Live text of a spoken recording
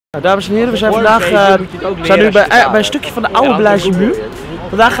Nou, dames en heren, we zijn vandaag zijn nu bij een stukje van de oude Berlijnse muur.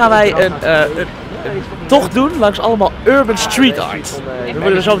 Vandaag gaan wij een tocht doen langs allemaal urban street art. We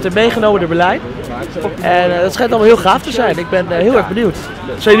worden zo meteen meegenomen door Berlijn. En dat schijnt allemaal heel gaaf te zijn. Ik ben heel erg benieuwd.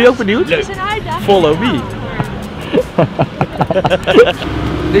 Zijn jullie ook benieuwd? Follow me.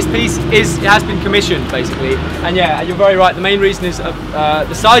 This piece has been commissioned basically, and yeah, you're very right. The main reason is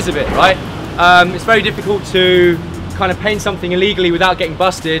the size of it, right? It's very difficult to kind of paint something illegally without getting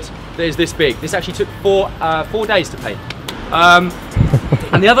busted that is this big. This actually took four days to paint. And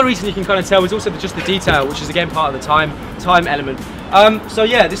the other reason you can kind of tell is also just the detail, which is again part of the time element. So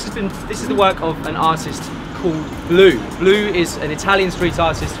yeah, this is the work of an artist called Blue. Blue is an Italian street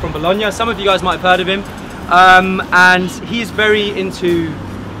artist from Bologna. Some of you guys might have heard of him. And he is very into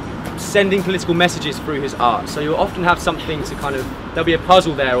sending political messages through his art. So you'll often have something to kind of, there'll be a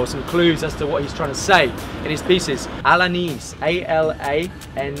puzzle there or some clues as to what he's trying to say in his pieces. Alaniz,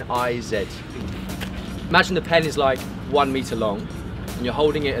 A-L-A-N-I-Z. Imagine the pen is like 1 meter long and you're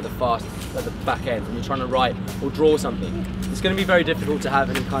holding it at the back end and you're trying to write or draw something. It's going to be very difficult to have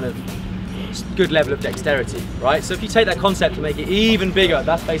any kind of good level of dexterity, right? So if you take that concept and make it even bigger,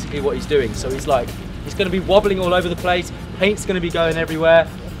 that's basically what he's doing. So he's going to be wobbling all over the place, paint's going to be going everywhere.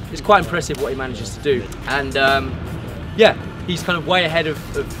 It's quite impressive what he manages to do. And yeah, he's kind of way ahead of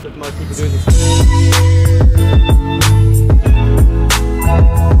most people doing this.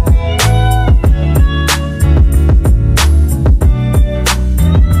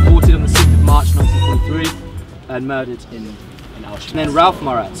 40 on the 6th of March 1943 and murdered in Auschwitz. And then Ralph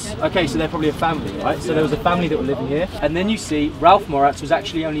Moratz. Okay, so they're probably a family, right? So there was a family that were living here. And then you see Ralph Moratz was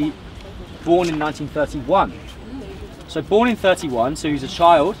actually only born in 1931. So born in 31, so he was a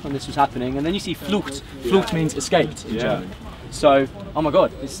child when this was happening, and then you see Flucht. Flucht means escaped in German. So, oh my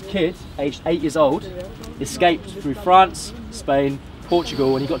god, this kid, aged 8 years old, escaped through France, Spain,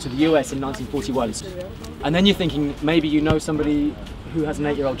 Portugal, and he got to the US in 1941. And then you're thinking, maybe you know somebody who has an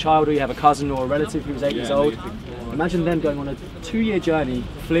 8-year-old child, or you have a cousin or a relative who was 8 years old. Imagine them going on a 2-year journey,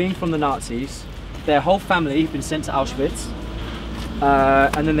 fleeing from the Nazis. Their whole family have been sent to Auschwitz.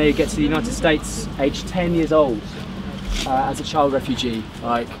 And then they get to the United States, aged 10 years old, as a child refugee.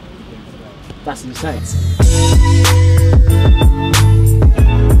 Like, that's insane.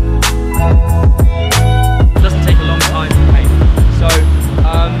 It doesn't take a long time to paint. So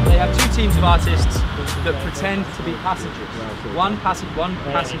they have 2 teams of artists that pretend to be passengers. One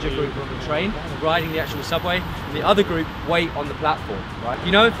passenger group on the train riding the actual subway, and the other group wait on the platform. Right?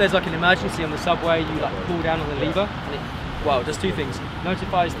 You know, if there's like an emergency on the subway, you like pull down on the lever, and it does 2 things.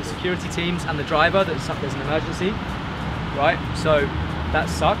 Notifies the security teams and the driver that there's an emergency, right? So that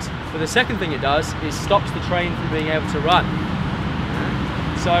sucks. But the second thing it does is stops the train from being able to run.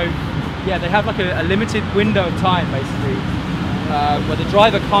 So yeah, they have like a limited window of time basically, where the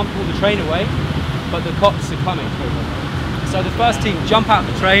driver can't pull the train away, but the cops are coming. So the first team jump out of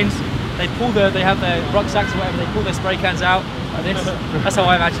the trains, they have their rucksacks or whatever, they pull their spray cans out like this. That's how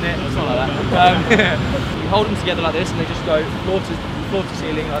I imagine it. It's not like that. You hold them together like this and they just go floor to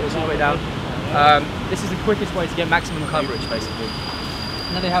ceiling like this all the way down. This is the quickest way to get maximum coverage basically.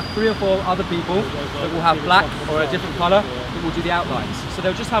 And then they have 3 or 4 other people that will have black or a different colour that will do the outlines. So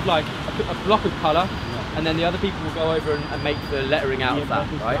they'll just have like a block of colour, and then the other people will go over and make the lettering out of that,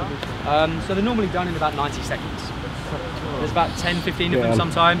 right? So they're normally done in about 90 seconds. There's about 10-15 of them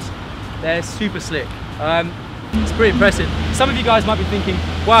sometimes. They're super slick. It's pretty impressive. Some of you guys might be thinking,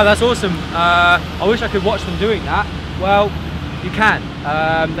 wow, that's awesome. I wish I could watch them doing that. Well, you can.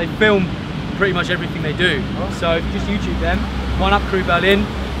 They film pretty much everything they do. So if you just YouTube them, One Up Crew Berlin,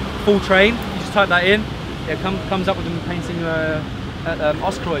 full train, you just type that in, it comes up with them painting at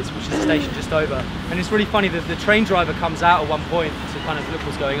Ostkreuz, which is a station just over. And it's really funny that the train driver comes out at one point to kind of look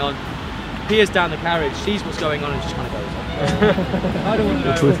what's going on, peers down the carriage, sees what's going on and just kind of goes, I don't want to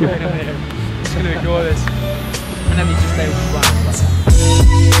know what's going on here, I'm just going to ignore this. And then he just stays running like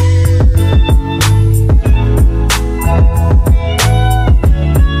that.